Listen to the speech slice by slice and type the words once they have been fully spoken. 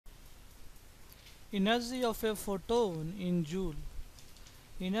Energy of a photon in joule.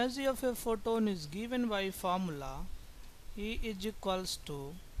 Energy of a photon is given by formula E is equals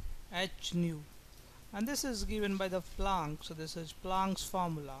to h nu, and this is given by the Planck. So this is Planck's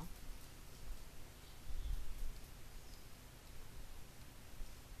formula.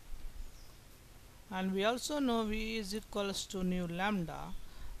 And we also know V is equals to nu lambda,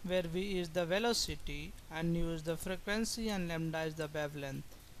 where V is the velocity and nu is the frequency and lambda is the wavelength.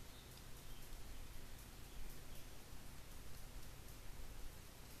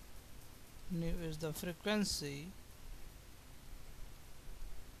 Nu is the frequency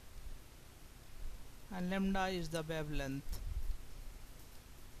and lambda is the wavelength.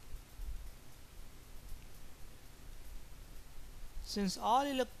 Since all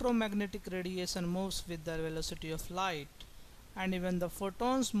electromagnetic radiation moves with the velocity of light, and even the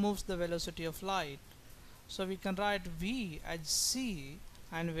photons moves the velocity of light, so we can write V as c,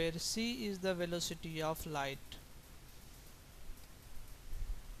 and where c is the velocity of light.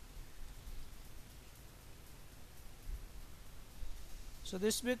 So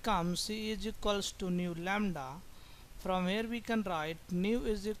this becomes c is equals to nu lambda. From here we can write nu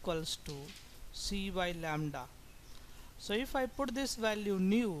is equals to c by lambda. So if I put this value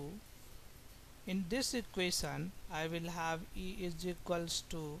nu in this equation, I will have E is equals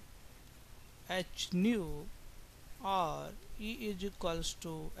to h nu, or E is equals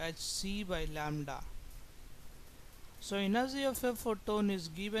to hc by lambda. So energy of a photon is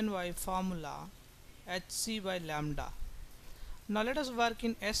given by formula hc by lambda. Now let us work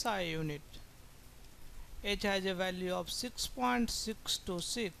in SI unit. H has a value of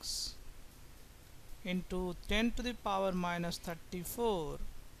 6.626 into 10 to the power minus 34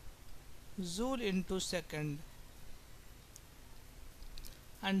 joule into second,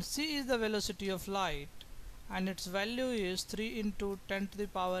 and c is the velocity of light, and its value is 3 into 10 to the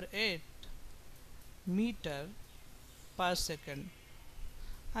power 8 meter per second.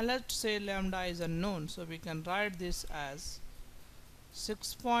 And let's say lambda is unknown, so we can write this as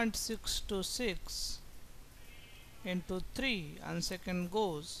 6.626 into 3, and second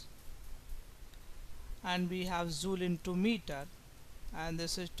goes, and we have joule into meter, and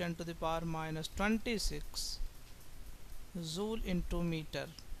this is 10 to the power minus 26 joule into meter,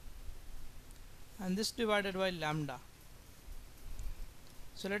 and this divided by lambda.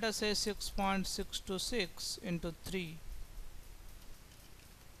 So let us say 6.626 into 3,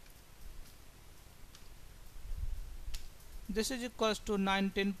 this is equals to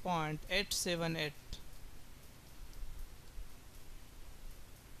 19.878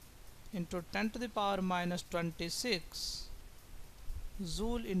 into 10 to the power minus 26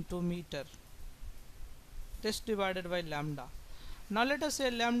 joule into meter, this divided by lambda. Now let us say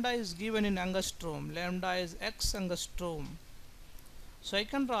lambda is given in angstrom. Lambda is x angstrom. So I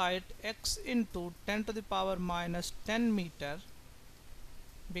can write x into 10 to the power minus 10 meter,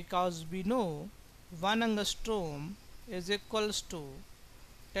 because we know 1 angstrom is equals to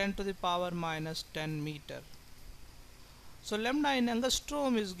 10 to the power minus 10 meter. So lambda in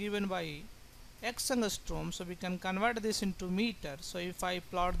angstrom is given by x angstrom, so we can convert this into meter. So if I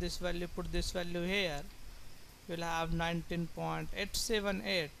plot this value, put this value here, we'll have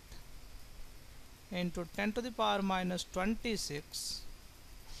 19.878 into 10 to the power minus 26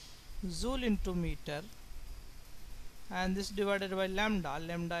 joule into meter, and this divided by lambda.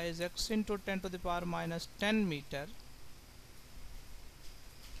 Lambda is x into 10 to the power minus 10 meter.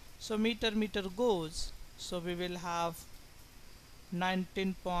 So meter goes, so we will have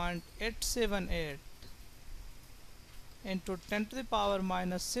 19.878 into 10 to the power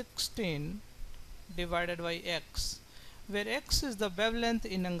minus 16 divided by x, where x is the wavelength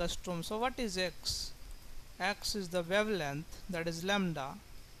in angstrom. So what is x? X is the wavelength, that is lambda,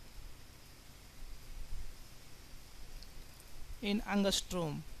 in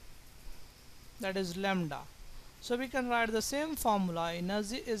angstrom, that is lambda. So we can write the same formula.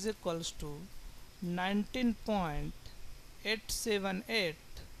 Energy is equals to 19.878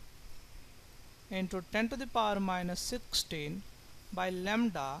 into 10 to the power minus 16 by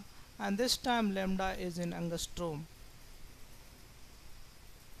lambda, and this time lambda is in angstrom.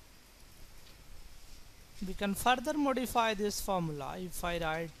 We can further modify this formula. If I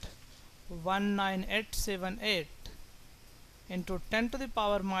write 19878 into 10 to the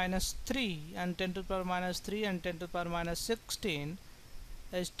power minus 3, and 10 to the power minus 3 and 10 to the power minus 16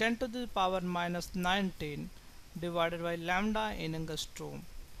 is 10 to the power minus 19 divided by lambda in angstrom.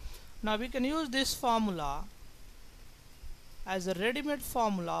 Now we can use this formula as a ready-made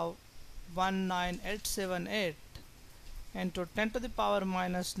formula. 19878 into 10 to the power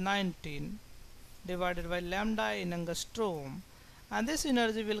minus 19 divided by lambda in angstrom, and this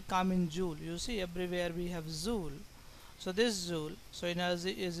energy will come in joule. You see everywhere we have joule, so this joule, so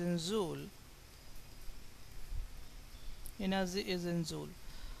energy is in joule, energy is in joule.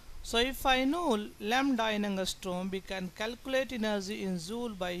 So if I know lambda in angstrom, we can calculate energy in joule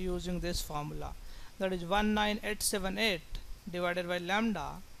by using this formula, that is 19878 divided by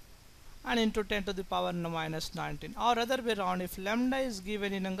lambda and into 10 to the power minus 19, or other way around, if lambda is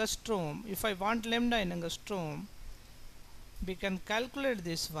given in angstrom, if I want lambda in angstrom, we can calculate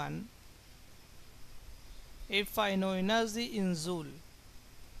this one if I know energy in joule.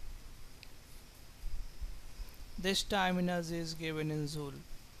 This time energy is given in joule.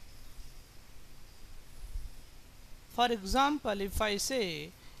 For example, if I say,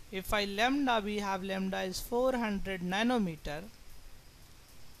 if I lambda, we have lambda is 400 nanometer,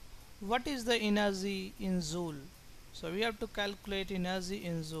 what is the energy in joule? So we have to calculate energy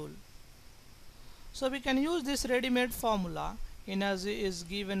in joule. So we can use this ready-made formula. Energy is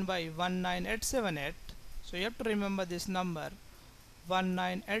given by 19878. So you have to remember this number,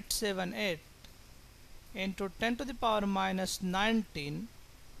 19878 into 10 to the power minus 19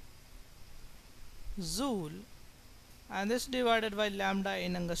 joule, and this divided by lambda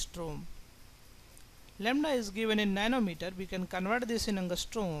in angstrom. Lambda is given in nanometer. We can convert this in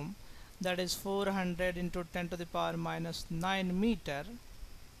angstrom, that is 400 into 10 to the power minus 9 meter.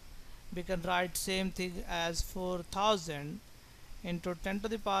 We can write same thing as 4000 into 10 to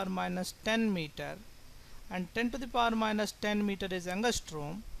the power minus 10 meter, and 10 to the power minus 10 meter is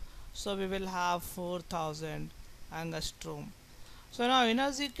angstrom, so we will have 4000 angstrom. So now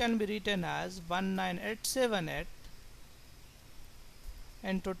energy can be written as 19878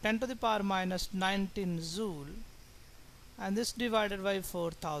 into 10 to the power minus 19 joule, and this divided by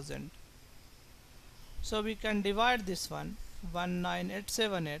 4000. So we can divide this one,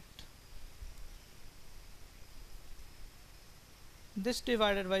 19878, this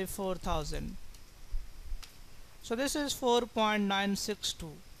divided by 4000. So this is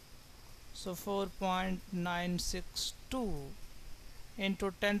 4.962. So 4.962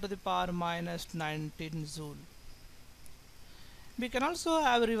 into 10 to the power minus 19 joule. We can also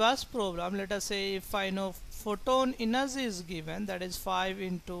have a reverse problem. Let us say if I know photon energy is given, that is 5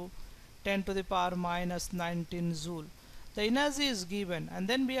 into 10 to the power minus 19 joule. The energy is given, and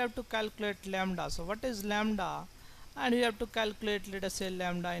then we have to calculate lambda. So what is lambda? And we have to calculate, let us say,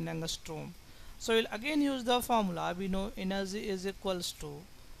 lambda in angstrom. So we'll again use the formula. We know energy is equals to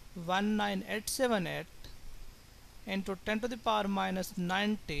 19878 into 10 to the power minus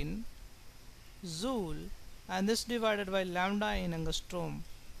 19 joule, and this divided by lambda in angstrom.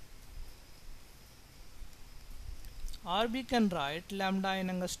 Or we can write lambda in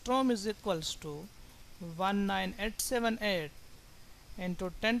angstrom is equals to 19878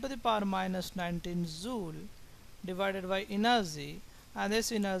 into 10 to the power minus 19 joule divided by energy, and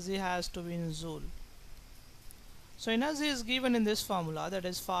this energy has to be in joule. So energy is given in this formula, that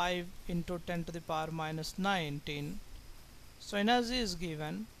is 5 into 10 to the power minus 19. So energy is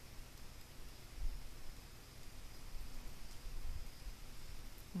given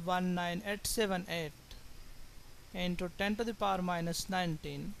 19878 into 10 to the power minus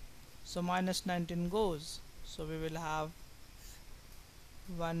 19. So minus 19 goes, so we will have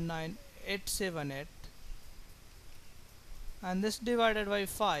 19878, and this divided by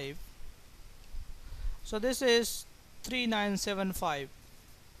 5. So this is 3975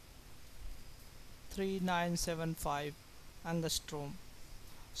 angstrom.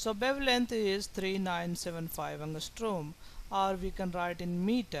 So wavelength is 3975 angstrom, or we can write in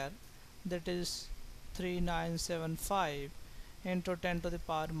meter, that is 3975 into 10 to the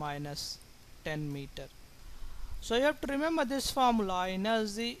power minus 10 meter. So you have to remember this formula.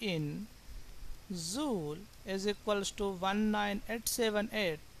 Energy in joule is equals to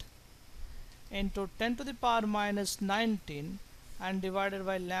 19878 into 10 to the power minus 19 and divided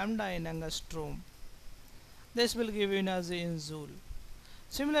by lambda in angstrom. This will give you energy in joule.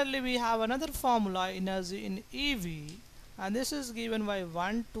 Similarly, we have another formula, energy in EV, and this is given by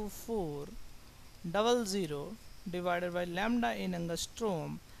 12400 divided by lambda in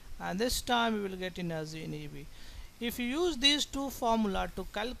angstrom, and this time we will get energy in EV. If you use these two formula to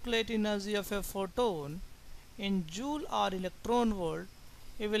calculate energy of a photon in joule or electron volt,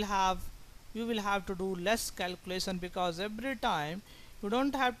 you will have to do less calculation, because every time you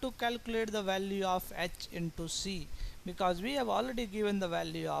don't have to calculate the value of H into C, because we have already given the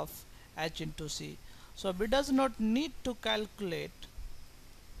value of H into C. So we does not need to calculate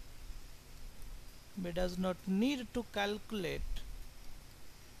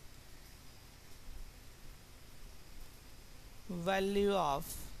value of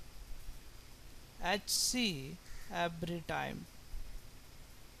HC every time.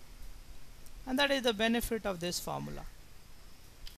 and that is the benefit of this formula.